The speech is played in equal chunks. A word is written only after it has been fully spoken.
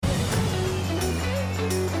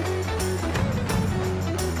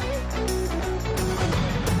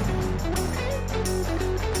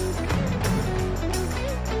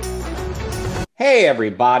Hey,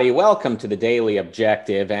 everybody, welcome to the Daily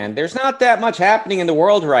Objective. And there's not that much happening in the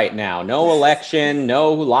world right now. No election,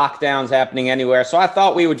 no lockdowns happening anywhere. So I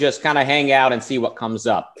thought we would just kind of hang out and see what comes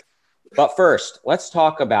up. But first, let's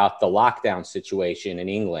talk about the lockdown situation in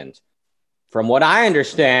England. From what I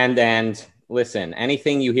understand, and listen,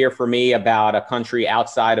 anything you hear from me about a country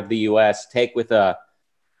outside of the US, take with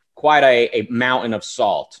quite a mountain of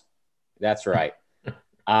salt. That's right.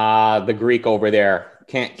 The Greek over there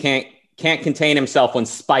can't contain himself when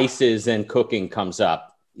spices and cooking comes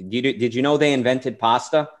up. Did you know they invented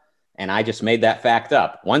pasta? And I just made that fact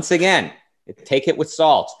up. Once again, take it with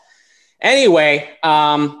salt. Anyway,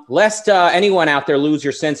 lest anyone out there lose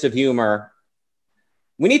your sense of humor,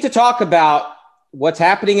 we need to talk about what's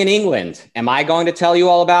happening in England. Am I going to tell you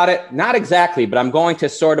all about it? Not exactly, but I'm going to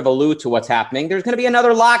sort of allude to what's happening. There's going to be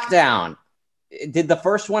another lockdown. Did the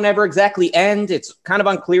first one ever exactly end? It's kind of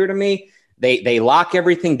unclear to me. They lock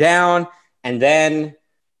everything down, and then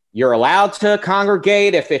you're allowed to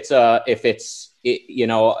congregate if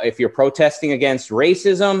you're protesting against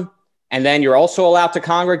racism, and then you're also allowed to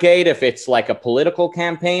congregate if it's like a political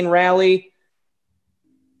campaign rally,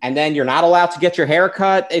 and then you're not allowed to get your hair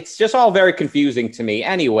cut. It's just all very confusing to me.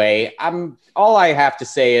 Anyway, all I have to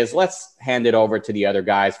say is let's hand it over to the other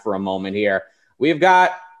guys for a moment here. We've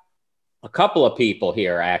got a couple of people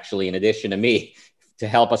here, actually, in addition to me, to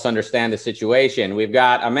help us understand the situation. We've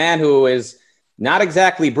got a man who is not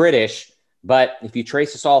exactly British, but if you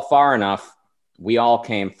trace us all far enough, we all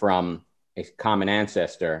came from a common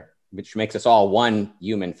ancestor, which makes us all one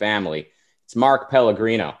human family. It's Mark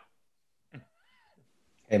Pellegrino.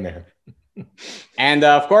 Hey, man. And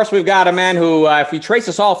of course, we've got a man who, if we trace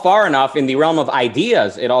us all far enough in the realm of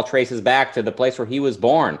ideas, it all traces back to the place where he was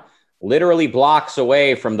born, literally blocks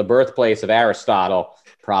away from the birthplace of Aristotle,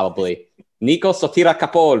 probably. Nikos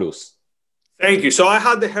Sotirakopoulos. Thank you. So I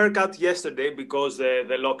had the haircut yesterday because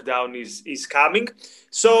the lockdown is coming.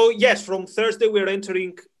 So yes, from Thursday, we're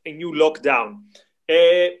entering a new lockdown.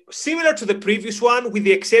 Similar to the previous one, with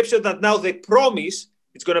the exception that now they promise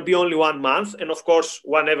it's going to be only 1 month. And of course,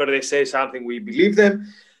 whenever they say something, we believe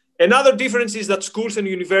them. Another difference is that schools and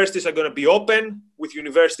universities are going to be open. With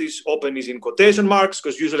universities, open is in quotation marks,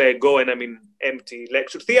 because usually I go and I'm in empty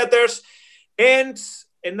lecture theaters. And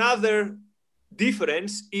another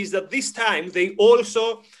difference is that this time they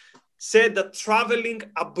also said that traveling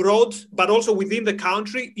abroad, but also within the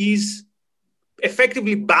country, is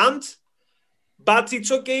effectively banned, but it's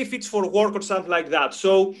okay if it's for work or something like that.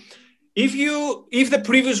 So if the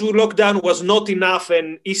previous lockdown was not enough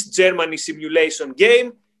an East Germany simulation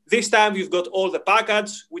game, this time you've got all the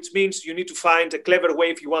package, which means you need to find a clever way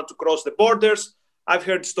if you want to cross the borders. I've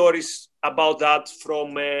heard stories about that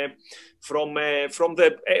from the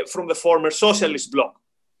former socialist bloc.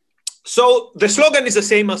 So the slogan is the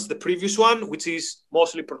same as the previous one, which is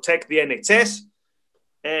mostly protect the NHS.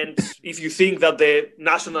 And if you think that the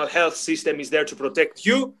national health system is there to protect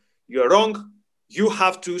you, you're wrong. You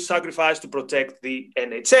have to sacrifice to protect the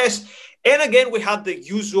NHS. And again, we had the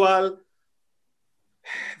usual.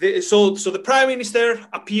 So the Prime Minister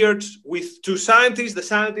appeared with two scientists. The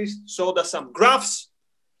scientists showed us some graphs.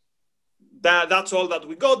 That's all that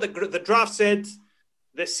we got. The draft said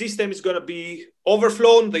the system is going to be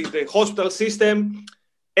overflown, the hospital system.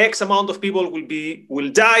 X amount of people will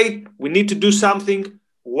die. We need to do something.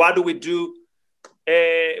 What do? We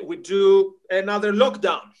do another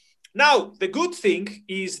lockdown. Now, the good thing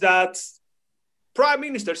is that Prime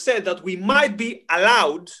Minister said that we might be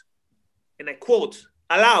allowed, and I quote,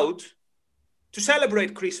 allowed to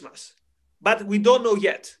celebrate Christmas, but we don't know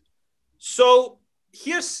yet. So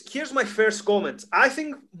here's my first comment. I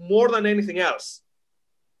think more than anything else,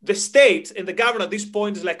 the state and the government at this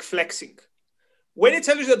point is like flexing. When it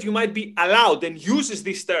tells you that you might be allowed and uses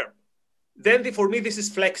this term, then for me, this is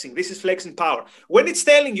flexing. This is flexing power. When it's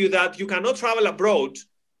telling you that you cannot travel abroad,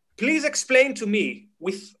 please explain to me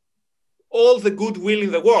with all the goodwill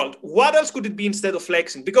in the world, what else could it be instead of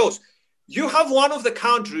flexing? Because you have one of the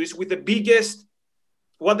countries with the biggest,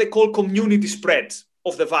 what they call community spread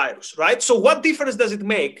of the virus, right? So what difference does it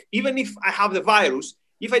make, even if I have the virus,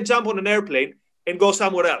 if I jump on an airplane and go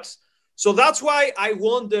somewhere else? So that's why I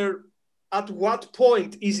wonder at what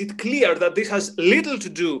point is it clear that this has little to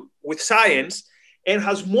do with science and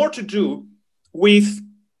has more to do with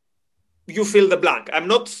you fill the blank. I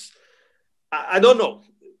don't know.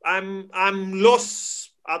 I'm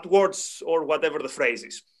lost at words or whatever the phrase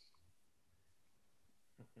is.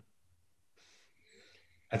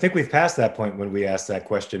 I think we've passed that point when we asked that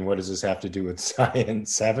question, what does this have to do with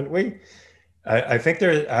science, haven't we? I think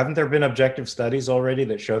haven't there been objective studies already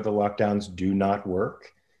that show the lockdowns do not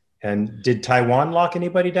work? And did Taiwan lock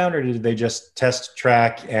anybody down, or did they just test,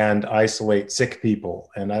 track, and isolate sick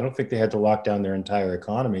people? And I don't think they had to lock down their entire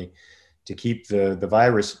economy to keep the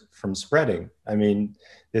virus from spreading. I mean,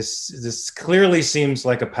 this clearly seems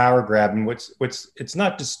like a power grab. And it's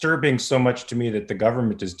not disturbing so much to me that the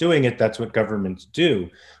government is doing it. That's what governments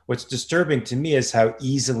do. What's disturbing to me is how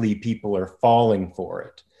easily people are falling for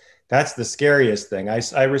it. That's the scariest thing.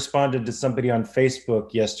 I responded to somebody on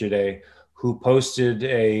Facebook yesterday who posted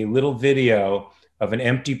a little video of an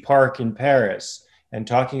empty park in Paris and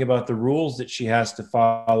talking about the rules that she has to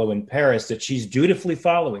follow in Paris that she's dutifully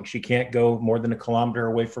following. She can't go more than a kilometer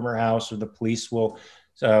away from her house, or the police will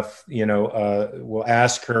ask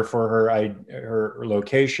her for her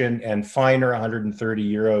location and fine her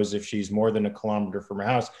 130 euros if she's more than a kilometer from her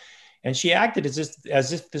house. And she acted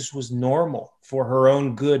as if this was normal for her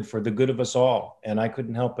own good, for the good of us all. And I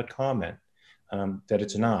couldn't help but comment that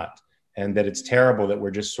it's not. And that it's terrible that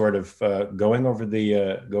we're just sort of going over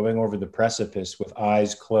the precipice with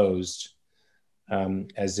eyes closed,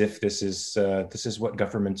 as if this is what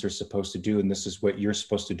governments are supposed to do, and this is what you're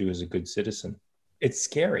supposed to do as a good citizen. It's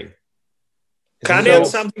scary. Can I add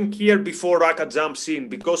something here before Rucka jumps in,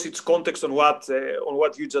 because it's context on what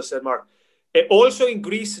you just said, Mark. Also in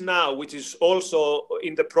Greece now, which is also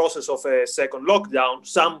in the process of a second lockdown,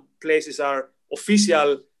 some places are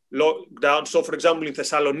official lockdown. So, for example, in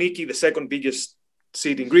Thessaloniki, the second biggest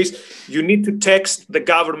city in Greece, you need to text the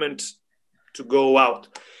government to go out.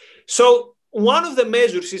 So one of the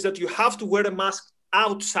measures is that you have to wear a mask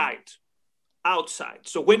outside.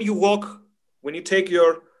 So when you take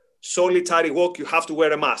your solitary walk, you have to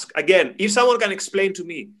wear a mask. Again, if someone can explain to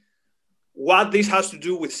me what this has to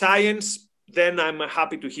do with science, then I'm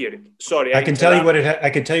happy to hear it. Sorry, I can tell you what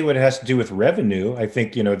it has to do with revenue. I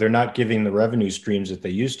think, they're not giving the revenue streams that they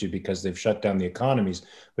used to because they've shut down the economies.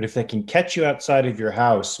 But if they can catch you outside of your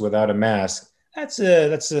house without a mask, that's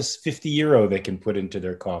a 50 euro they can put into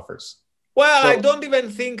their coffers. Well, I don't even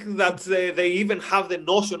think that they even have the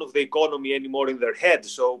notion of the economy anymore in their head.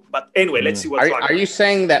 So, but anyway, let's see what. Are you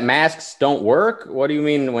saying that masks don't work? What do you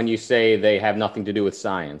mean when you say they have nothing to do with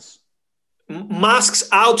science? Masks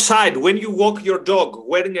outside, when you walk your dog,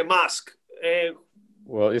 wearing a mask.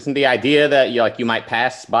 Well, isn't the idea that you might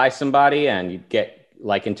pass by somebody and you get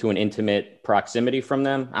into an intimate proximity from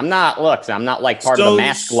them? I'm not like part of the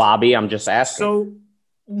mask lobby. I'm just asking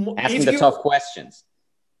the tough questions.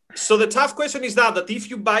 So the tough question is that if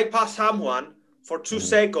you bypass someone for 2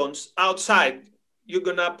 seconds outside, you're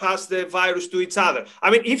gonna pass the virus to each other.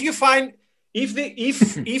 I mean, if you find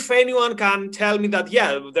if anyone can tell me that,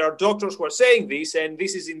 there are doctors who are saying this and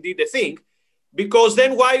this is indeed a thing, because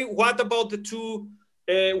then what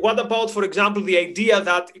about for example, the idea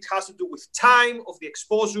that it has to do with time of the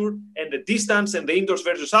exposure and the distance and the indoors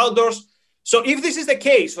versus outdoors? So if this is the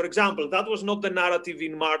case, for example, that was not the narrative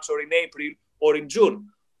in March or in April or in June.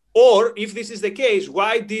 Or if this is the case,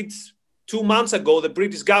 why did 2 months ago the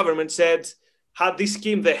British government had this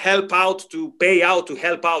scheme, the help out to pay out to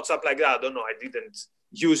help out, stuff like that? I don't know, I didn't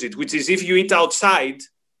use it, which is if you eat outside,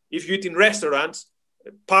 if you eat in restaurants,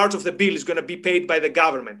 part of the bill is going to be paid by the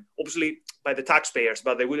government, obviously by the taxpayers,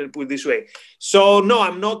 but they wouldn't put it this way. So no,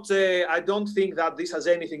 I'm not, I don't think that this has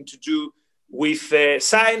anything to do with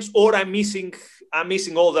science, or I'm missing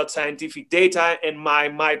all that scientific data and I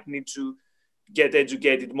might need to get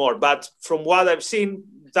educated more. But from what I've seen,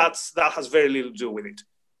 that has very little to do with it.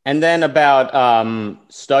 And then about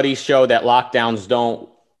studies show that lockdowns don't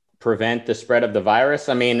prevent the spread of the virus.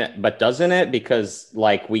 I mean, but doesn't it? Because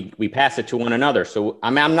we pass it to one another. So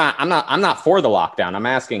I'm not for the lockdown. I'm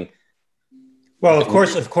asking. Well, of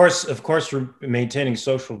course, maintaining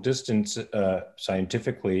social distance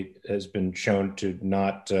scientifically has been shown to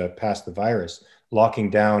not pass the virus. Locking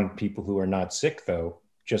down people who are not sick, though,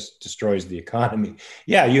 just destroys the economy.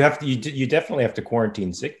 Yeah, you definitely have to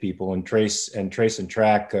quarantine sick people and trace and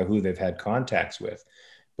track who they've had contacts with.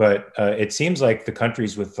 But it seems like the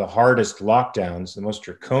countries with the hardest lockdowns, the most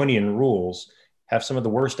draconian rules, have some of the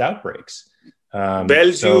worst outbreaks.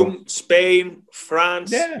 Belgium, Spain,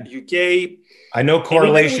 France, UK. I know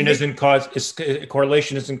correlation isn't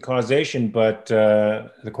causation, but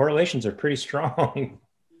the correlations are pretty strong.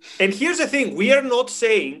 And here's the thing: we are not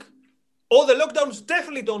saying, the lockdowns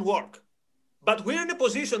definitely don't work. But we're in a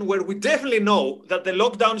position where we definitely know that the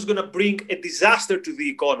lockdown is going to bring a disaster to the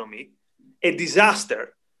economy, a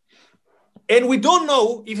disaster. And we don't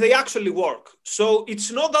know if they actually work. So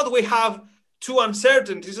it's not that we have two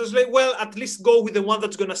uncertainties. It's like, well, at least go with the one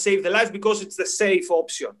that's going to save the life because it's the safe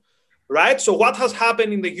option, right? So what has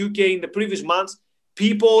happened in the UK in the previous months,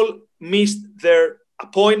 people missed their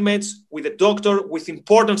appointments with a doctor with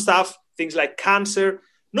important stuff, things like cancer,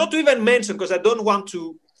 not to even mention, because I don't want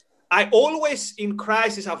to, I always in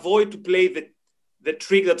crisis avoid to play the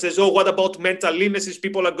trick that says, oh, what about mental illnesses?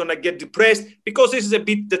 People are going to get depressed, because this is a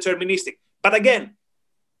bit deterministic. But again,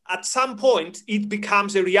 at some point, it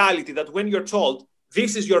becomes a reality that when you're told,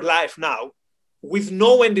 this is your life now, with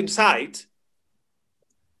no end in sight.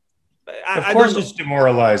 Of course it's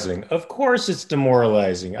demoralizing. Of course it's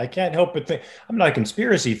demoralizing. I can't help but think, I'm not a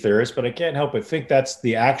conspiracy theorist, but I can't help but think that's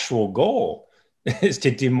the actual goal, is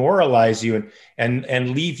to demoralize you and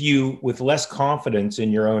leave you with less confidence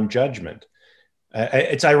in your own judgment.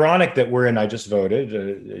 It's ironic that I just voted.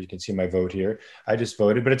 You can see my vote here. I just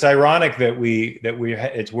voted, but it's ironic that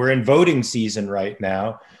we're in voting season right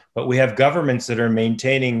now, but we have governments that are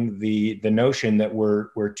maintaining the notion that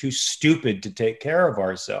we're too stupid to take care of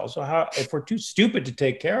ourselves. So if we're too stupid to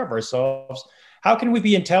take care of ourselves, how can we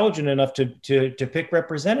be intelligent enough to pick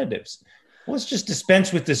representatives? Well, let's just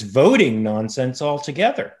dispense with this voting nonsense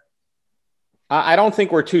altogether. I don't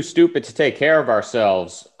think we're too stupid to take care of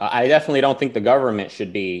ourselves. I definitely don't think the government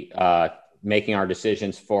should be making our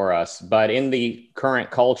decisions for us. But in the current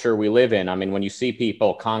culture we live in, I mean, when you see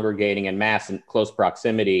people congregating in mass in close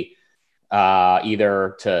proximity,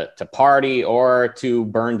 either to party or to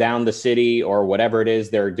burn down the city or whatever it is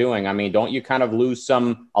they're doing, I mean, don't you kind of lose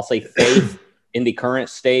some, I'll say, faith in the current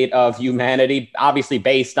state of humanity, obviously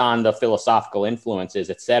based on the philosophical influences,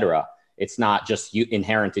 et cetera. It's not just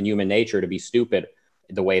inherent in human nature to be stupid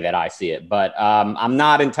the way that I see it. But I'm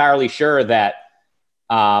not entirely sure that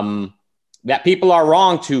that people are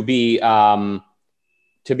wrong to be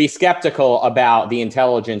skeptical about the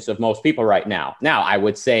intelligence of most people right now. Now, I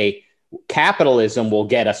would say capitalism will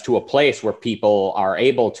get us to a place where people are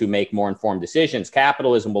able to make more informed decisions.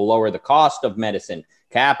 Capitalism will lower the cost of medicine.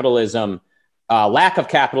 Lack of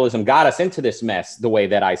capitalism got us into this mess the way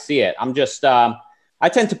that I see it. I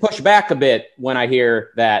tend to push back a bit when I hear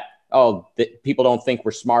that, that people don't think we're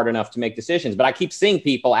smart enough to make decisions. But I keep seeing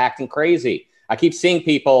people acting crazy. I keep seeing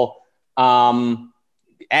people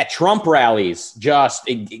at Trump rallies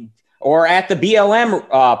or at the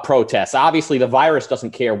BLM protests. Obviously, the virus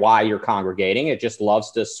doesn't care why you're congregating. It just loves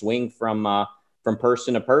to swing from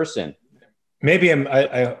person to person. Maybe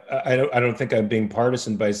I don't think I'm being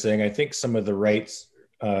partisan by saying I think some of the right's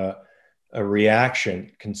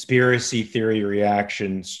conspiracy theory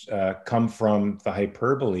reactions come from the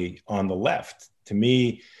hyperbole on the left. To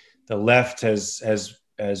me, the left has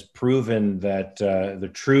proven that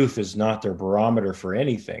the truth is not their barometer for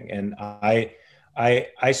anything. And I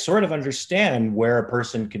sort of understand where a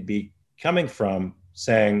person could be coming from,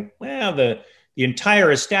 saying, well, the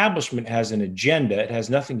entire establishment has an agenda. It has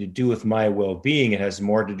nothing to do with my well-being. It has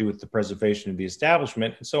more to do with the preservation of the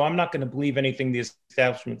establishment. And so I'm not going to believe anything the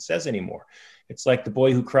establishment says anymore. It's like the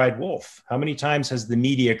boy who cried wolf. How many times has the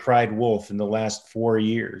media cried wolf in the last 4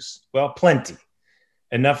 years? Well, plenty.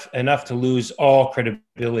 Enough to lose all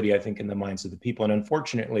credibility, I think, in the minds of the people. And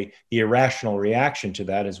unfortunately, the irrational reaction to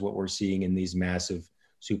that is what we're seeing in these massive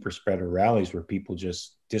super spreader rallies where people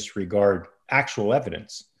just disregard actual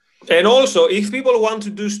evidence. And also, if people want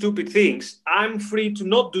to do stupid things, I'm free to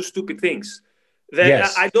not do stupid things.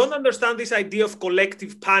 Yes. I don't understand this idea of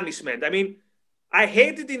collective punishment. I mean, I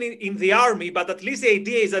hate it in the army, but at least the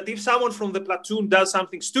idea is that if someone from the platoon does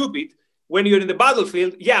something stupid, when you're in the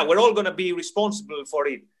battlefield, yeah, we're all going to be responsible for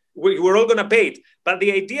it. We're all going to pay it. But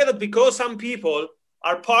the idea that because some people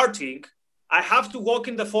are partying, I have to walk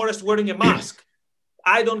in the forest wearing a mask,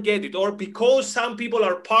 I don't get it. Or because some people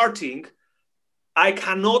are partying, I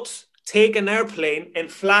cannot take an airplane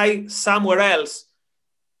and fly somewhere else.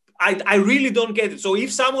 I really don't get it. So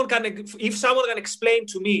if someone can explain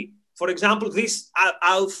to me, for example,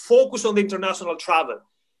 I'll focus on the international travel.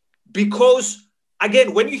 Because,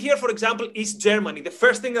 again, when you hear, for example, East Germany, the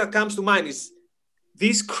first thing that comes to mind is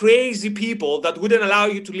these crazy people that wouldn't allow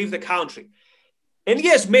you to leave the country. And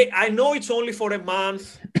yes, I know it's only for a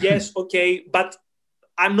month. Yes, okay. But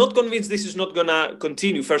I'm not convinced this is not going to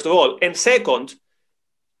continue, first of all. And second,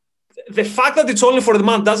 the fact that it's only for the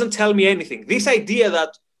month doesn't tell me anything. This idea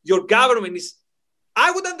that your government is,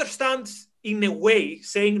 I would understand in a way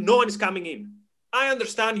saying no one is coming in. I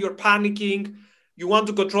understand you're panicking, you want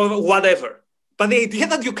to control whatever. But the idea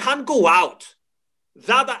that you can't go out,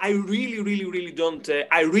 that I really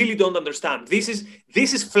don't understand. This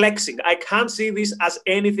is flexing. I can't see this as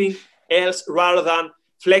anything else rather than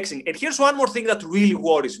flexing. And here's one more thing that really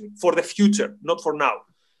worries me for the future, not for now.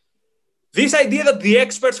 This idea that the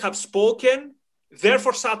experts have spoken,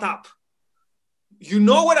 therefore shut up. You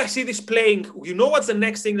know where I see this playing? You know what's the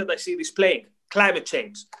next thing that I see this playing? Climate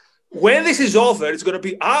change. When this is over, it's going to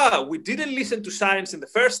be, we didn't listen to science in the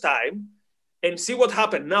first time. and see what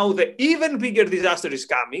happened. Now the even bigger disaster is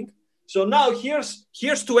coming. So now here's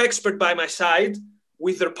two experts by my side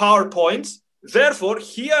with their PowerPoints. Therefore,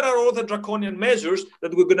 here are all the draconian measures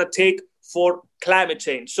that we're going to take for climate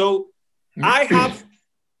change. So I have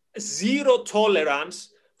zero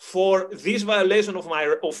tolerance for this violation of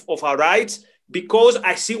our rights, because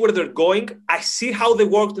I see where they're going. I see how they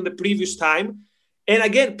worked in the previous time. And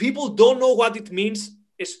again, people don't know what it means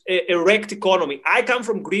is a wrecked economy. I come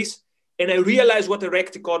from Greece and I realize what a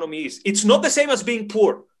wrecked economy is. It's not the same as being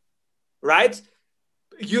poor, right?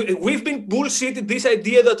 We've been bullshitted this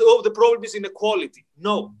idea that, oh, the problem is inequality.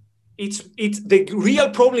 No, it's the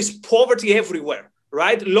real problem is poverty everywhere,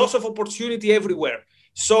 right? Loss of opportunity everywhere.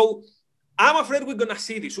 So I'm afraid we're going to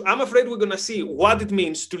see this. I'm afraid we're going to see what it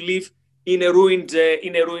means to live in a ruined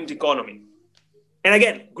economy. And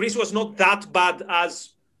again, Greece was not that bad as,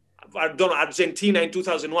 I don't know, Argentina in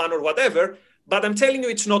 2001 or whatever, but I'm telling you,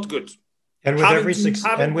 it's not good. And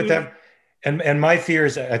with and my fear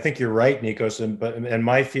is, I think you're right, Nikos, and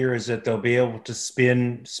my fear is that they'll be able to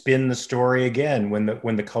spin the story again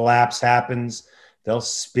when the collapse happens. They'll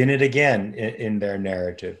spin it again in their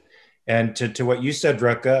narrative. And to what you said,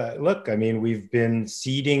 Rucka, look, I mean, we've been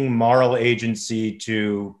ceding moral agency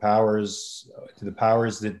to the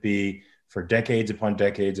powers that be for decades upon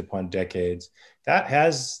decades upon decades. That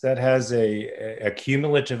has a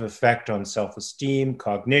cumulative effect on self-esteem,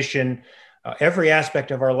 cognition. Every aspect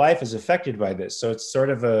of our life is affected by this. So it's sort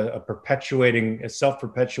of a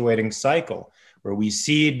self-perpetuating cycle where we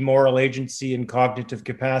cede moral agency and cognitive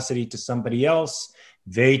capacity to somebody else.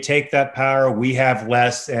 They take that power, we have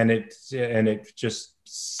less, and it just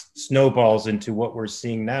snowballs into what we're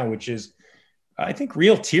seeing now, which is, I think,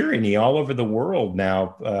 real tyranny all over the world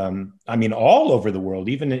now. I mean, all over the world,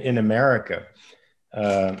 even in America.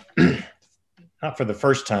 Not for the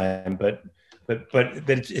first time, but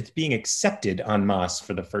it's being accepted en masse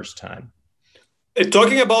for the first time.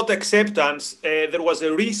 Talking about acceptance, there was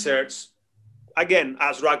a research, again,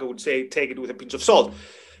 as Rucka would say, take it with a pinch of salt,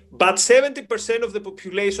 but 70% of the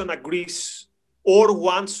population agrees or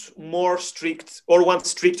wants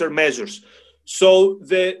stricter measures. So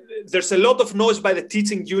there's a lot of noise by the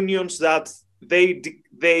teaching unions that they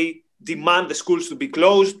demand the schools to be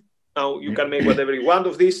closed. Now you can make whatever you want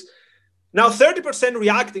of this. Now 30%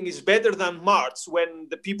 reacting is better than March, when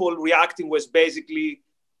the people reacting was basically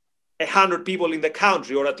 100 people in the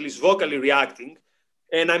country, or at least vocally reacting.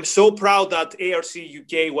 And I'm so proud that ARC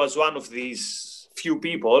UK was one of these few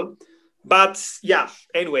people. But yeah,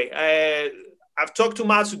 anyway, I've talked too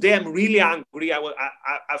much today. I'm really angry.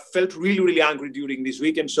 I felt really, really angry during this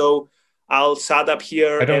weekend. So I'll shut up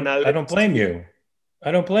here. I don't blame you.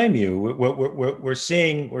 I don't blame you. We're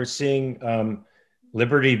seeing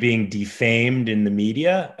liberty being defamed in the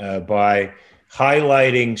media by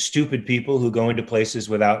highlighting stupid people who go into places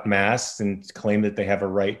without masks and claim that they have a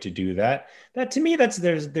right to do that. That, to me,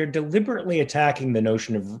 they're deliberately attacking the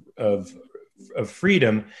notion of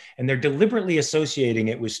freedom, and they're deliberately associating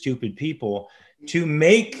it with stupid people to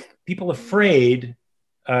make people afraid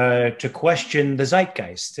to question the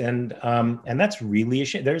zeitgeist. And that's really a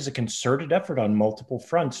shame. There's a concerted effort on multiple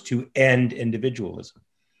fronts to end individualism,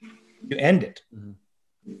 to end it.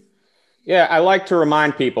 Yeah, I like to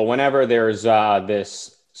remind people whenever there's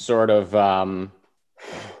this sort of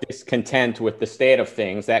discontent with the state of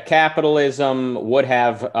things, that capitalism would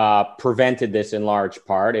have prevented this in large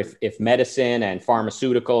part if medicine and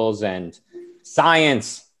pharmaceuticals and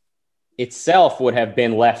science itself would have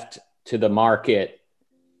been left to the market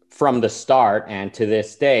from the start and to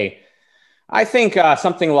this day. I think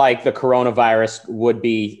something like the coronavirus would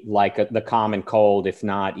be like the common cold, if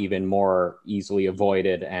not even more easily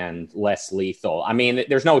avoided and less lethal. I mean,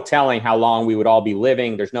 there's no telling how long we would all be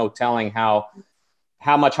living. There's no telling how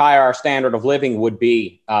much higher our standard of living would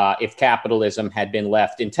be if capitalism had been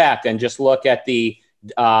left intact. And just look at the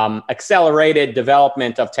accelerated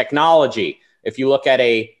development of technology. If you look at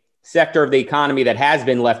a sector of the economy that has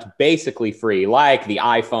been left basically free, like the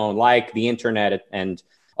iPhone, like the internet, and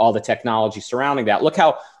all the technology surrounding that. Look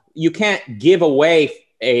how you can't give away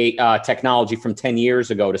a technology from 10 years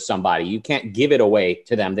ago to somebody. You can't give it away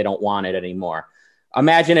to them. They don't want it anymore.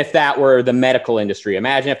 Imagine if that were the medical industry.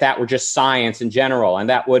 Imagine if that were just science in general. And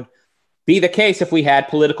that would be the case if we had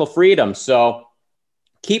political freedom. So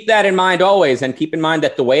keep that in mind always. And keep in mind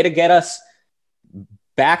that the way to get us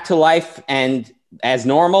back to life and as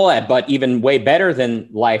normal, but even way better than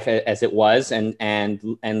life as it was,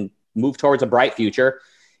 and move towards a bright future,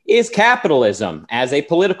 is capitalism as a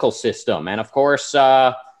political system. And of course,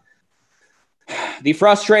 The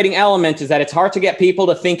frustrating element is that it's hard to get people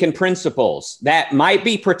to think in principles. That might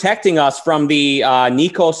be protecting us from the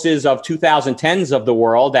Nikoses of 2010s of the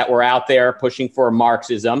world that were out there pushing for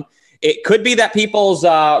Marxism. It could be that people's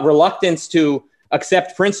reluctance to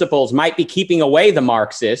accept principles might be keeping away the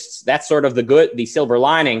Marxists. That's sort of the silver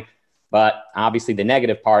lining. But obviously the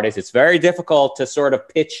negative part is it's very difficult to sort of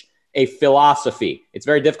pitch a philosophy. It's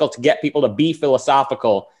very difficult to get people to be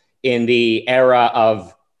philosophical in the era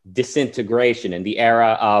of disintegration, in the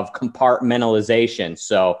era of compartmentalization.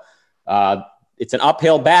 So it's an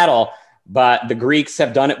uphill battle, but the Greeks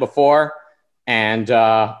have done it before. And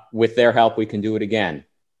with their help, we can do it again.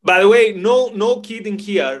 By the way, no kidding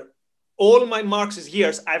here. All my Marxist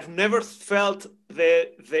years, I've never felt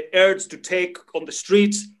the urge to take on the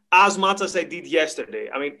streets as much as I did yesterday.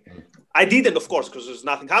 I mean, I didn't, of course, because there's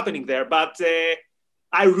nothing happening there. But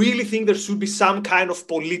I really think there should be some kind of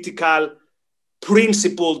political,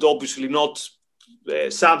 principled, obviously, not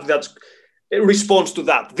something that responds to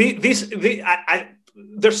that.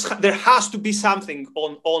 There has to be something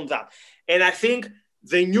on that. And I think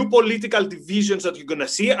the new political divisions that you're going to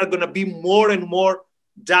see are going to be more and more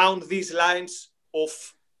down these lines of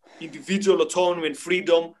individual autonomy and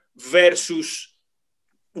freedom versus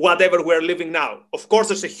whatever we're living now. Of course,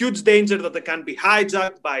 there's a huge danger that they can be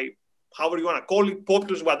hijacked by however you want to call it,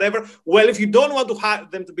 populists, whatever. Well, if you don't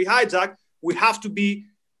want them to be hijacked, we have to be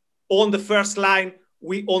on the first line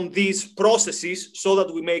on these processes so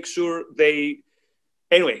that we make sure they...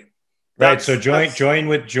 Anyway. Right. So join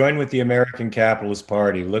with the American Capitalist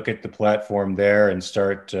Party. Look at the platform there and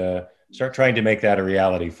start trying to make that a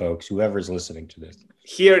reality, folks, whoever's listening to this.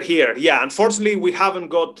 Here. Yeah, unfortunately, we haven't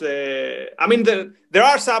got... there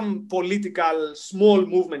are some political small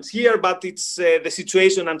movements here, but it's the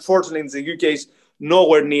situation, unfortunately, in the UK is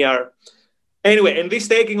nowhere near. Anyway, and this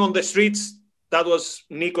taking on the streets, that was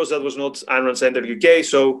Nikos, that was not Ayn Rand Center UK.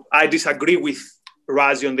 So I disagree with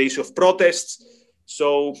Razi on the issue of protests.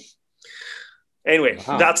 So anyway,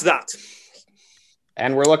 That's that.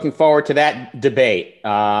 And we're looking forward to that debate,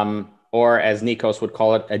 or as Nikos would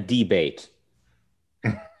call it, a debate.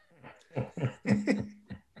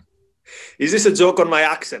 Is this a joke on my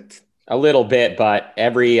accent? A little bit, but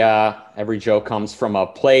every joke comes from a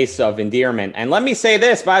place of endearment. And let me say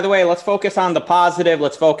this, by the way, let's focus on the positive.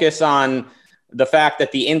 Let's focus on the fact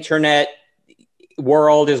that the internet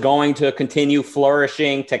world is going to continue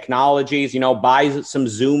flourishing. Technologies, buy some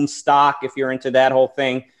Zoom stock if you're into that whole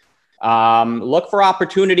thing. Look for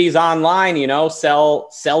opportunities online, sell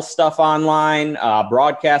stuff online,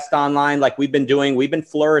 broadcast online like we've been doing. We've been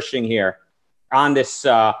flourishing here on this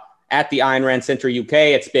at the Ayn Rand Center UK.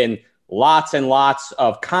 It's been lots and lots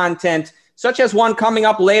of content, such as one coming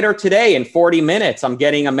up later today in 40 minutes. I'm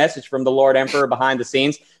getting a message from the Lord Emperor behind the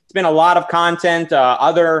scenes. It's been a lot of content.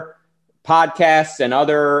 Other podcasts and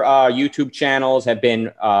other YouTube channels have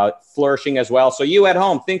been flourishing as well. So you at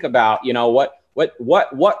home, think about, what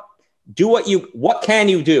can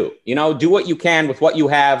you do? Do what you can with what you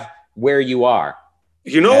have where you are.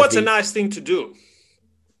 What's a nice thing to do?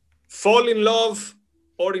 Fall in love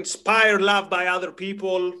or inspire love by other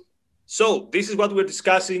people. So this is what we're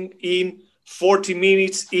discussing in 40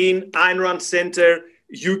 minutes in Ayn Rand Center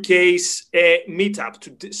UK's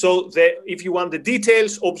meetup. So if you want the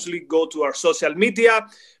details, obviously go to our social media.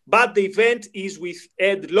 But the event is with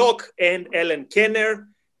Ed Locke and Ellen Kenner.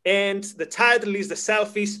 And the title is The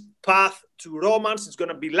Selfish Path to Romance. It's going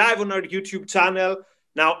to be live on our YouTube channel.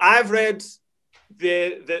 Now, I've read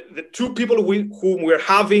the two people whom we're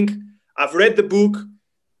having. I've read the book.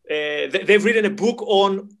 They've written a book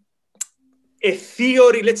on a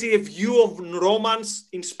theory, let's say a view of romance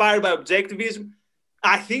inspired by objectivism.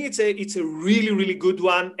 I think it's a really, really good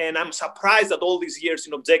one. And I'm surprised that all these years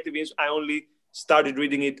in objectivism, I only started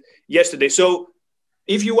reading it yesterday. So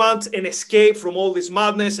if you want an escape from all this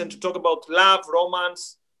madness and to talk about love,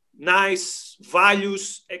 romance, nice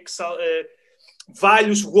values,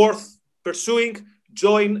 values worth pursuing,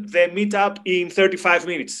 join the meetup in 35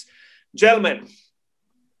 minutes. Gentlemen,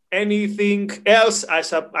 anything else? I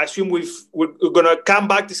assume we're going to come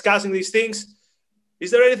back discussing these things.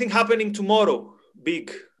 Is there anything happening tomorrow?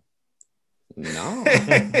 Big? No.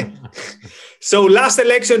 So last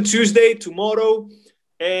election Tuesday, tomorrow.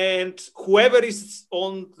 And whoever is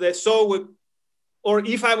on the show, or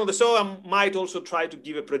if I'm on the show, I might also try to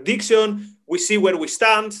give a prediction. We see where we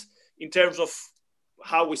stand in terms of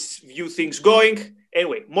how we view things going.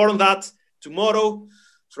 Anyway, more on that tomorrow.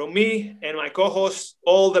 From me and my co-host,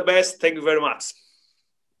 all the best. Thank you very much.